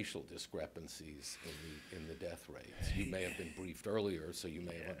racial discrepancies in the death rates? You may have been briefed earlier, so you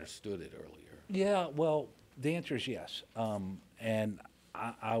may have understood it earlier. Yeah, well, the answer is yes. And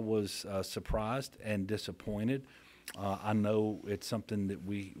I was surprised and disappointed. I know it's something that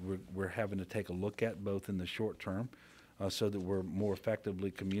we're having to take a look at both in the short term so that we're more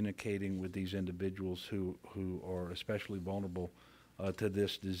effectively communicating with these individuals who are especially vulnerable to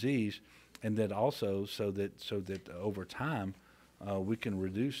this disease, and that also so that over time we can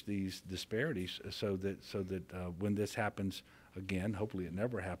reduce these disparities so that when this happens again, hopefully it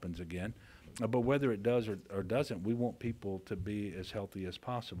never happens again, but whether it does or doesn't, we want people to be as healthy as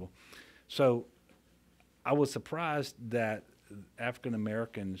possible. So I was surprised that African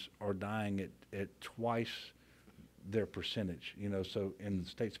Americans are dying at twice their percentage. So in the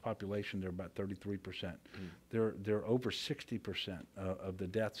state's population, they're about 33%. They're over 60% of the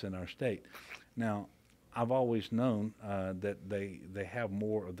deaths in our state. Now, I've always known that they have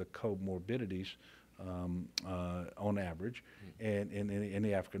more of the comorbidities on average, and in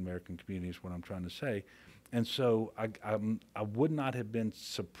the African American community is what I'm trying to say. And so I would not have been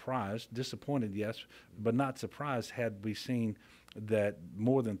surprised, disappointed, yes, but not surprised had we seen that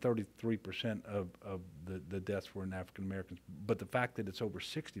more than 33% of the deaths were in African Americans. But the fact that it's over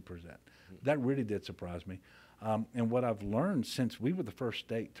 60%, that really did surprise me. And what I've learned since we were the first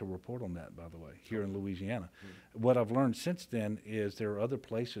state to report on that, by the way, here in Louisiana, what I've learned since then is there are other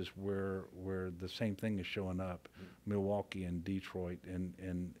places where the same thing is showing up, Milwaukee and Detroit and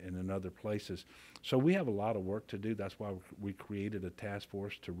in other places. So we have a lot of work to do. That's why we created a task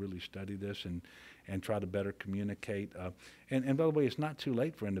force to really study this and try to better communicate. And by the way, it's not too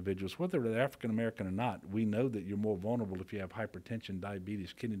late for individuals, whether they're African American or not. We know that you're more vulnerable if you have hypertension,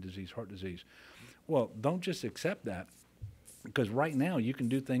 diabetes, kidney disease, heart disease. Well, don't just accept that, because right now you can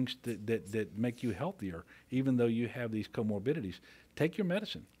do things that make you healthier, even though you have these comorbidities. Take your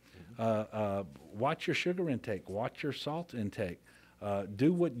medicine. Watch your sugar intake. Watch your salt intake.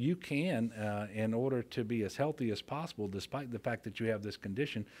 Do what you can in order to be as healthy as possible, despite the fact that you have this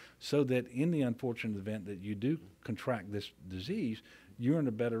condition, so that in the unfortunate event that you do contract this disease, you're in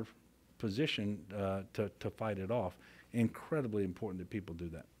a better position to fight it off. Incredibly important that people do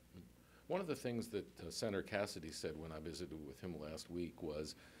that. One of the things that Senator Cassidy said when I visited with him last week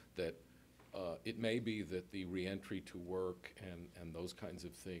was that it may be that the reentry to work and those kinds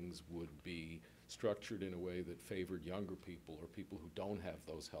of things would be structured in a way that favored younger people or people who don't have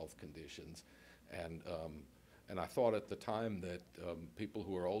those health conditions. And I thought at the time that people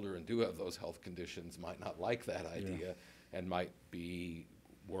who are older and do have those health conditions might not like that idea and might be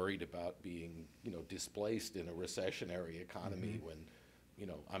worried about being, displaced in a recessionary economy when,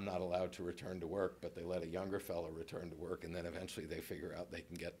 I'm not allowed to return to work, but they let a younger fellow return to work, and then eventually they figure out they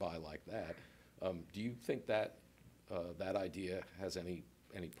can get by like that. Do you think that that idea has any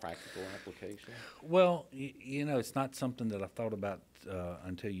practical application? Well, it's not something that I thought about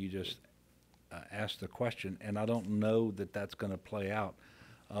until you just asked the question, and I don't know that that's going to play out.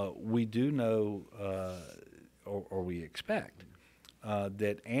 We do know or we expect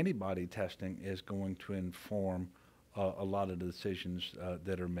that antibody testing is going to inform a lot of the decisions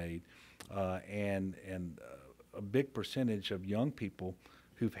that are made, and a big percentage of young people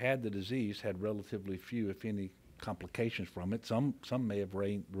who've had the disease had relatively few, if any, complications from it. Some may have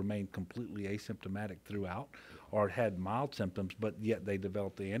remained completely asymptomatic throughout, or had mild symptoms, but yet they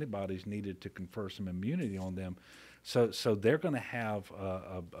developed the antibodies needed to confer some immunity on them. So they're going to have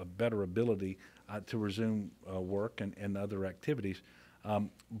a better ability to resume work and other activities.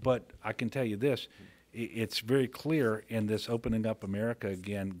 But I can tell you this, it's very clear in this Opening Up America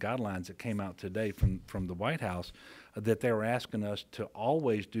Again guidelines that came out today from the White House that they were asking us to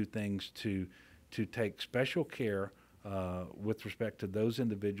always do things to take special care with respect to those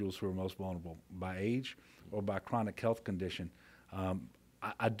individuals who are most vulnerable by age or by chronic health condition.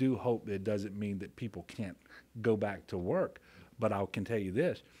 I do hope it doesn't mean that people can't go back to work, but I can tell you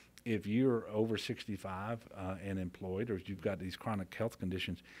this. If you're over 65 and employed, or if you've got these chronic health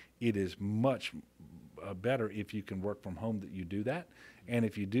conditions, it is much better if you can work from home that you do that. And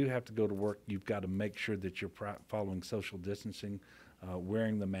if you do have to go to work, you've got to make sure that you're following social distancing,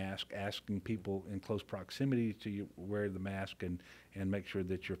 wearing the mask, asking people in close proximity to you wear the mask, and make sure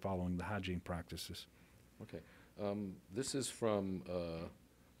that you're following the hygiene practices. Okay. This is from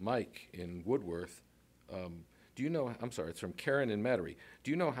Mike in Woodworth. Do you know, I'm sorry, it's from Karen in Metairie.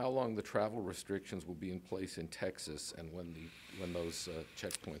 Do you know how long the travel restrictions will be in place in Texas and when those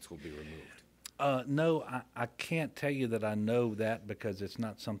checkpoints will be removed? No, I can't tell you that I know that, because it's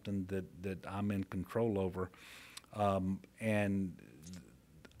not something that I'm in control over. And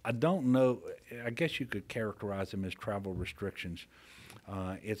I don't know, I guess you could characterize them as travel restrictions.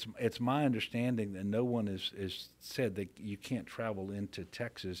 It's my understanding that no one is said that you can't travel into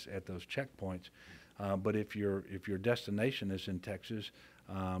Texas at those checkpoints. But if your destination is in Texas,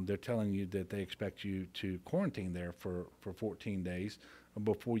 they're telling you that they expect you to quarantine there for 14 days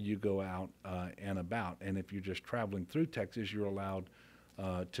before you go out and about. And if you're just traveling through Texas, you're allowed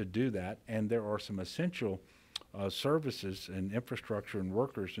to do that. And there are some essential services and infrastructure and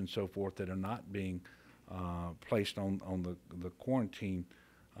workers and so forth that are not being placed on the quarantine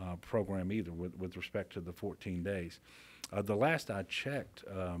program either with respect to the 14 days. The last I checked,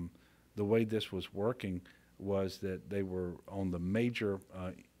 the way this was working was that they were on the major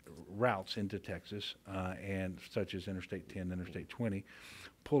routes into Texas, and such as Interstate 10, Interstate 20,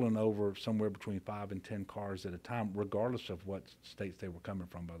 pulling over somewhere between 5 and 10 cars at a time, regardless of what states they were coming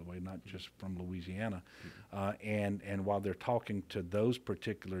from, by the way, not just from Louisiana. And while they're talking to those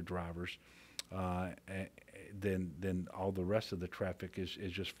particular drivers, then all the rest of the traffic is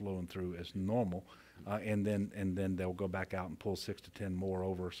just flowing through as normal. And then they'll go back out and pull 6 to 10 more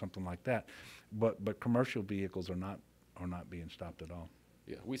over or something like that. But commercial vehicles are not being stopped at all.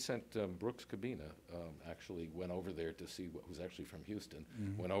 Yeah, we sent Brooks Cabina, actually went over there to see, what was actually from Houston,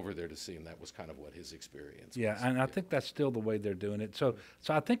 went over there to see, and that was kind of what his experience Yeah, was. and I think that's still the way they're doing it. So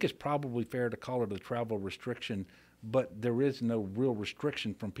I think it's probably fair to call it a travel restriction, but there is no real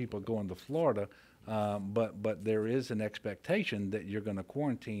restriction from people going to Florida. But there is an expectation that you're going to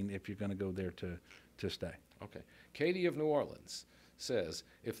quarantine if you're going to go there to stay. Okay. Katie of New Orleans says,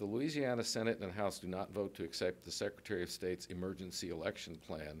 if the Louisiana Senate and House do not vote to accept the Secretary of State's emergency election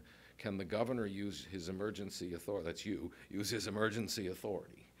plan, can the governor use his emergency authority, that's you, use his emergency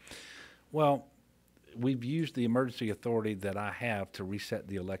authority? Well, we've used the emergency authority that I have to reset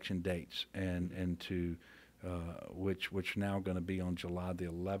the election dates and to which now going to be on July the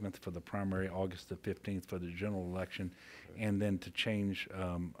 11th for the primary, August the 15th for the general election, and then to change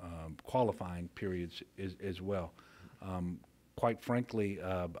qualifying periods as well. Quite frankly,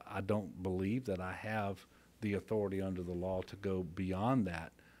 I don't believe that I have the authority under the law to go beyond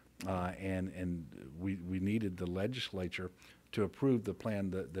that, and we needed the legislature to approve the plan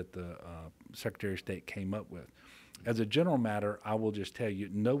that the Secretary of State came up with. As a general matter, I will just tell you,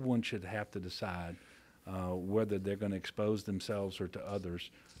 no one should have to decide whether they're going to expose themselves or to others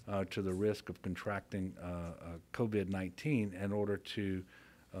to the risk of contracting COVID-19 in order to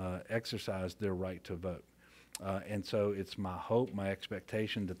exercise their right to vote. And so it's my hope, my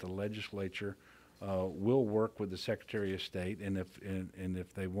expectation that the legislature will work with the Secretary of State, and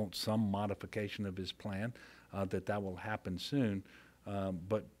if they want some modification of his plan, that will happen soon.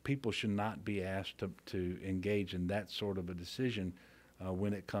 But people should not be asked to engage in that sort of a decision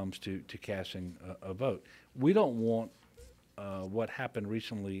when it comes to casting a vote. We don't want what happened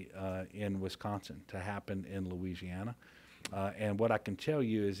recently in Wisconsin to happen in Louisiana. And what I can tell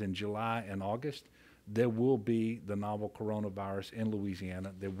you is in July and August, there will be the novel coronavirus in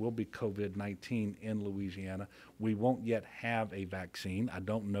Louisiana. There will be COVID-19 in Louisiana. We won't yet have a vaccine. I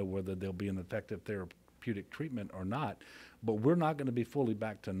don't know whether there'll be an effective therapeutic treatment or not. But we're not going to be fully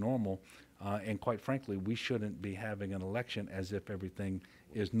back to normal. And quite frankly, we shouldn't be having an election as if everything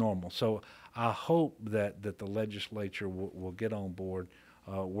is normal. So I hope that the legislature will get on board,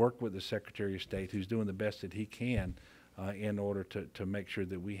 work with the Secretary of State, who's doing the best that he can in order to make sure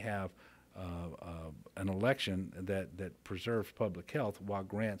that we have an election that preserves public health while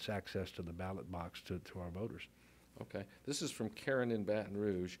grants access to the ballot box to our voters. Okay. This is from Karen in Baton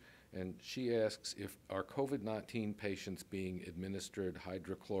Rouge, and she asks if are COVID-19 patients being administered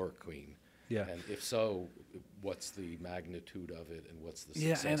hydrochloroquine? Yeah. And if so, what's the magnitude of it, and what's the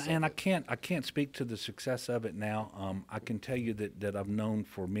Yeah, success and of it? I can't speak to the success of it now. I can tell you that I've known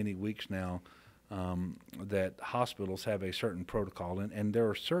for many weeks now that hospitals have a certain protocol, and there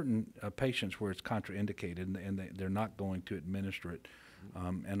are certain patients where it's contraindicated, and they're not going to administer it.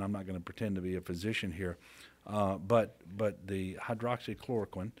 And I'm not going to pretend to be a physician here, but the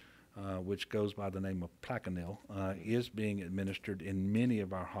hydroxychloroquine, which goes by the name of Plaquenil, is being administered in many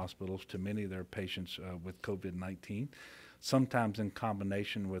of our hospitals to many of their patients with COVID-19, sometimes in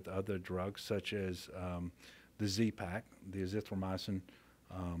combination with other drugs such as the Z-Pak, the azithromycin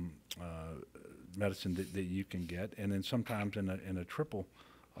medicine that you can get, and then sometimes in a triple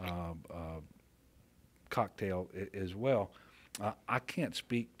cocktail as well. I can't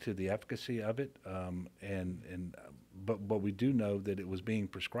speak to the efficacy of it, but we do know that it was being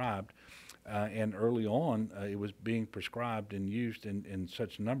prescribed, and early on it was being prescribed and used in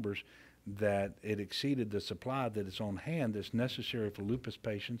such numbers that it exceeded the supply that is on hand that's necessary for lupus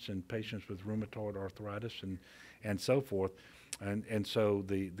patients and patients with rheumatoid arthritis and so forth. And so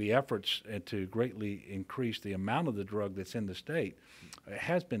the efforts to greatly increase the amount of the drug that's in the state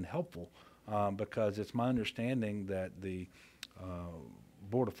has been helpful, because it's my understanding that the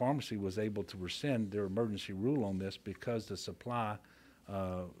Board of Pharmacy was able to rescind their emergency rule on this because the supply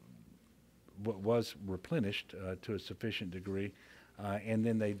was replenished to a sufficient degree, and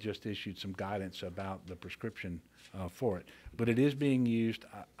then they just issued some guidance about the prescription for it. But it is being used.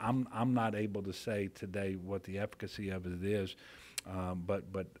 I'm not able to say today what the efficacy of it is,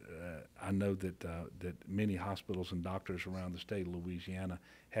 but I know that many hospitals and doctors around the state of Louisiana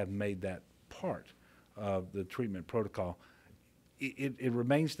have made that part of the treatment protocol. It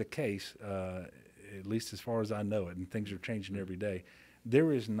remains the case, at least as far as I know it, and things are changing every day.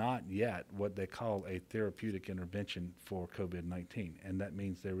 There is not yet what they call a therapeutic intervention for COVID-19, and that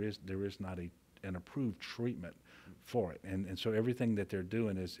means there is not an approved treatment for it. And so everything that they're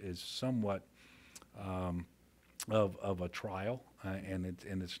doing is somewhat of a trial, and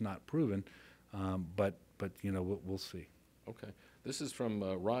it's not proven, but we'll see. Okay. This is from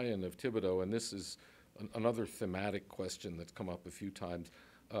Ryan of Thibodaux, and this is another thematic question that's come up a few times.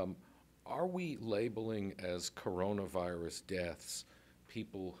 Are we labeling as coronavirus deaths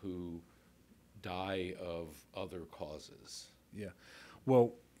people who die of other causes? Yeah.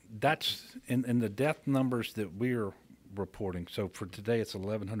 Well, that's in the death numbers that we're reporting. So for today, it's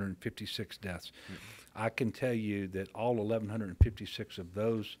 1,156 deaths. Mm-hmm. I can tell you that all 1,156 of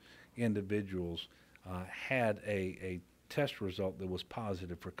those individuals had a test result that was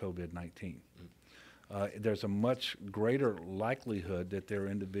positive for COVID-19. Mm-hmm. There's a much greater likelihood that there are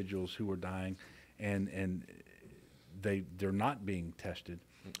individuals who are dying and they're not being tested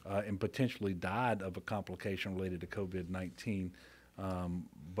and potentially died of a complication related to COVID-19,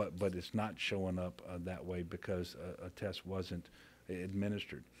 but it's not showing up that way because a test wasn't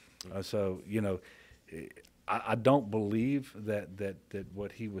administered. So, I don't believe that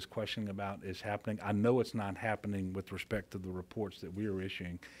what he was questioning about is happening. I know it's not happening with respect to the reports that we are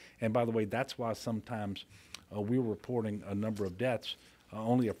issuing. And by the way, that's why sometimes we're reporting a number of deaths,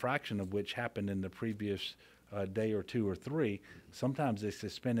 only a fraction of which happened in the previous day or two or three. Sometimes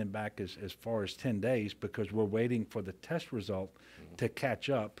it's spinning back as far as 10 days because we're waiting for the test result to catch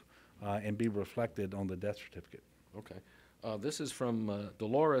up and be reflected on the death certificate. Okay. This is from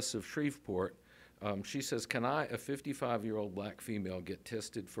Dolores of Shreveport. She says, can I, a 55-year-old black female, get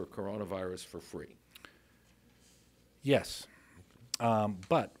tested for coronavirus for free? Yes,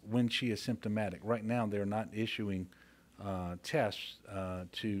 but when she is symptomatic. Right now, they're not issuing tests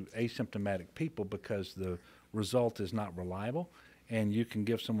to asymptomatic people because the result is not reliable, and you can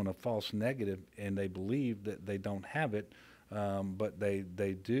give someone a false negative and they believe that they don't have it, but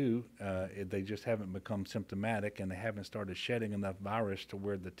they do. They just haven't become symptomatic and they haven't started shedding enough virus to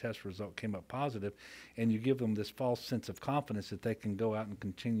where the test result came up positive, and you give them this false sense of confidence that they can go out and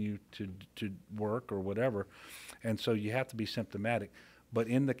continue to work or whatever, and so you have to be symptomatic. But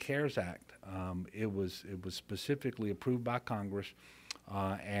in the CARES Act, it was specifically approved by Congress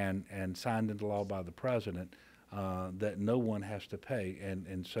and signed into law by the President that no one has to pay,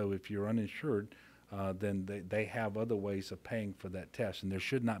 and so if you're uninsured, then they have other ways of paying for that test, and there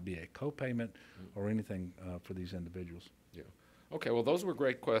should not be a co-payment or anything for these individuals. Yeah. Okay, well, those were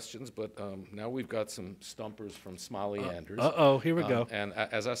great questions, but now we've got some stumpers from Smiley Anders. Uh-oh, here we go. And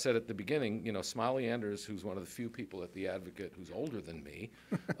as I said at the beginning, you know, Smiley Anders, who's one of the few people at the Advocate who's older than me,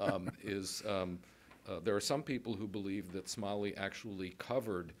 there are some people who believe that Smiley actually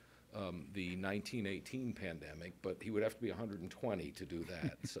covered the 1918 pandemic, but he would have to be 120 to do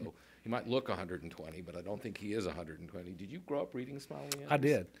that. So he might look 120, but I don't think he is 120. Did you grow up reading Smiley Anders? I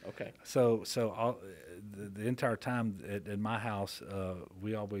did. Okay. So the entire time at my house,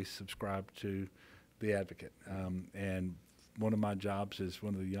 we always subscribed to the Advocate, and one of my jobs as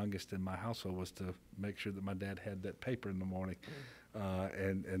one of the youngest in my household was to make sure that my dad had that paper in the morning,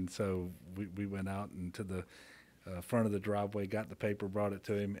 and so we went out into the front of the driveway, got the paper, brought it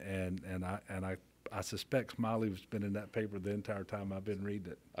to him, and I suspect Smiley has been in that paper the entire time I've been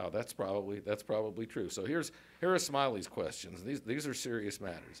reading it. Oh, that's probably true. So here are Smiley's questions. These are serious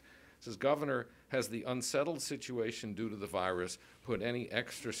matters. It says, Governor, has the unsettled situation due to the virus put any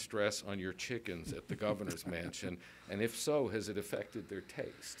extra stress on your chickens at the governor's mansion? And if so, has it affected their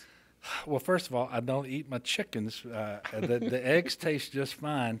taste? Well, first of all, I don't eat my chickens. The eggs taste just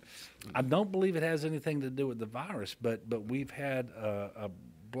fine. I don't believe it has anything to do with the virus, but we've had a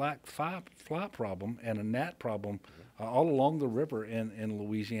black fly problem and a gnat problem all along the river in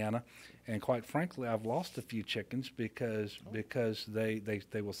Louisiana, and quite frankly, I've lost a few chickens because they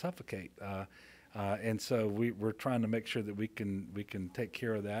will suffocate, and so we're trying to make sure that we can take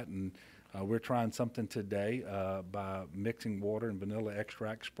care of that, and we're trying something today by mixing water and vanilla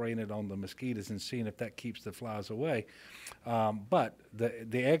extract, spraying it on the mosquitoes, and seeing if that keeps the flies away. But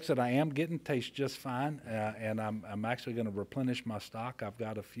the eggs that I am getting taste just fine, and I'm actually going to replenish my stock. I've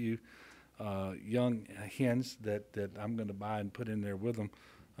got a few young hens that I'm going to buy and put in there with them.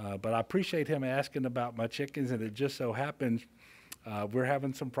 But I appreciate him asking about my chickens, and it just so happens we're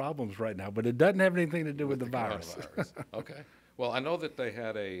having some problems right now. But it doesn't have anything to do with the virus. Okay. Well, I know that they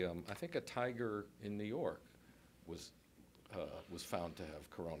had I think a tiger in New York was found to have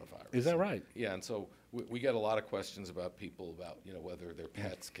coronavirus. Is that right? Yeah, and so we get a lot of questions about people about, you know, whether their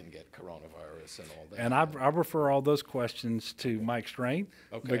pets can get coronavirus and all that. And I refer all those questions to Mike Strain,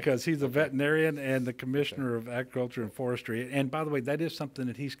 because he's a veterinarian and the commissioner of agriculture and forestry. And by the way, that is something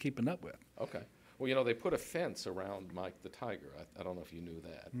that he's keeping up with. Okay. Well, you know, they put a fence around Mike the tiger. I don't know if you knew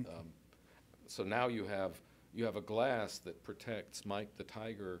that. So now you have a glass that protects Mike the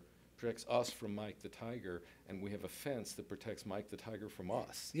tiger, protects us from Mike the tiger, and we have a fence that protects Mike the tiger from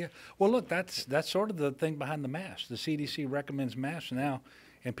us. Yeah. Well, look, that's sort of the thing behind the mask. The CDC recommends masks now.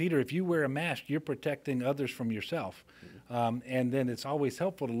 And Peter, if you wear a mask, you're protecting others from yourself. And then it's always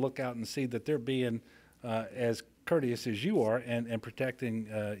helpful to look out and see that they're being as courteous as you are, and protecting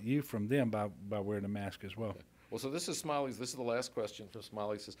you from them by wearing a mask as well. Okay. Well, so this is Smiley's. This is the last question from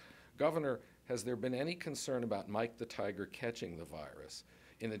Smiley. It says, Governor, has there been any concern about Mike the tiger catching the virus?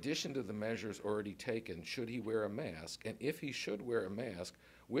 In addition to the measures already taken, should he wear a mask? And if he should wear a mask,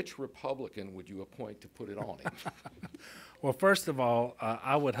 which Republican would you appoint to put it on him? Well, first of all,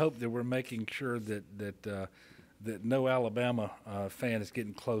 I would hope that we're making sure that no Alabama fan is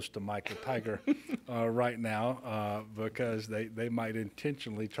getting close to Mike the Tiger right now, because they might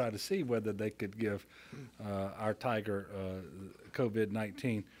intentionally try to see whether they could give our Tiger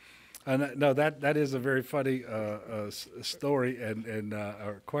COVID-19. No, that is a very funny story and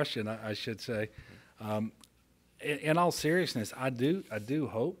or question, I should say. In all seriousness, I do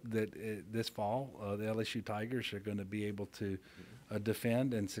hope that this fall the LSU Tigers are going to be able to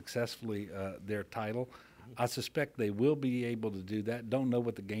defend and successfully their title. I suspect they will be able to do that. Don't know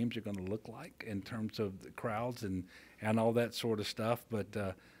what the games are going to look like in terms of the crowds and all that sort of stuff.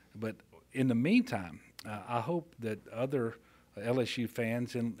 But in the meantime, I hope that other LSU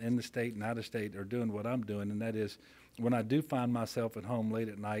fans in the state and out of state are doing what I'm doing, and that is, when I do find myself at home late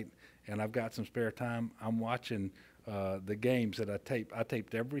at night and I've got some spare time, I'm watching the games that I tape. I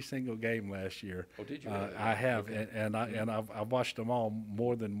taped every single game last year. Oh, did you? Really? I have, okay. and I've watched them all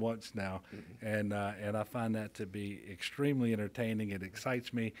more than once now, and I find that to be extremely entertaining. It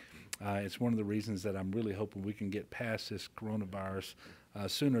excites me. It's one of the reasons that I'm really hoping we can get past this coronavirus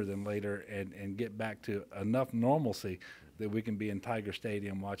sooner than later and get back to enough normalcy that we can be in Tiger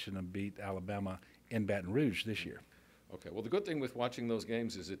Stadium watching them beat Alabama in Baton Rouge this year. Okay. Well, the good thing with watching those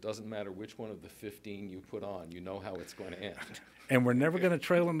games is it doesn't matter which one of the 15 you put on. You know how it's going to end. And we're never going to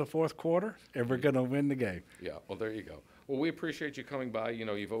trail in the fourth quarter, and we're going to win the game. Yeah. Well, there you go. Well, we appreciate you coming by. You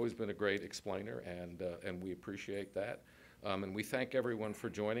know, you've always been a great explainer, and we appreciate that. And we thank everyone for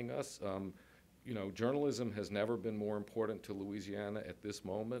joining us. You know, journalism has never been more important to Louisiana at this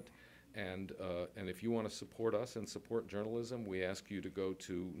moment. And if you want to support us and support journalism, we ask you to go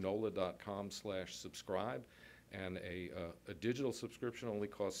to NOLA.com/subscribe. And a digital subscription only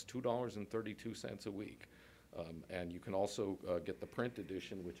costs $2.32 a week. And you can also get the print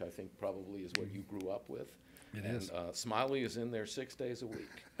edition, which I think probably is what you grew up with. It is. Smiley is in there 6 days a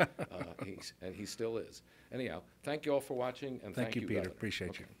week, and he still is. Anyhow, thank you all for watching, and Thank you, Peter. Governor.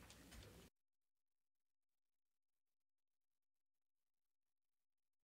 Appreciate Okay. you.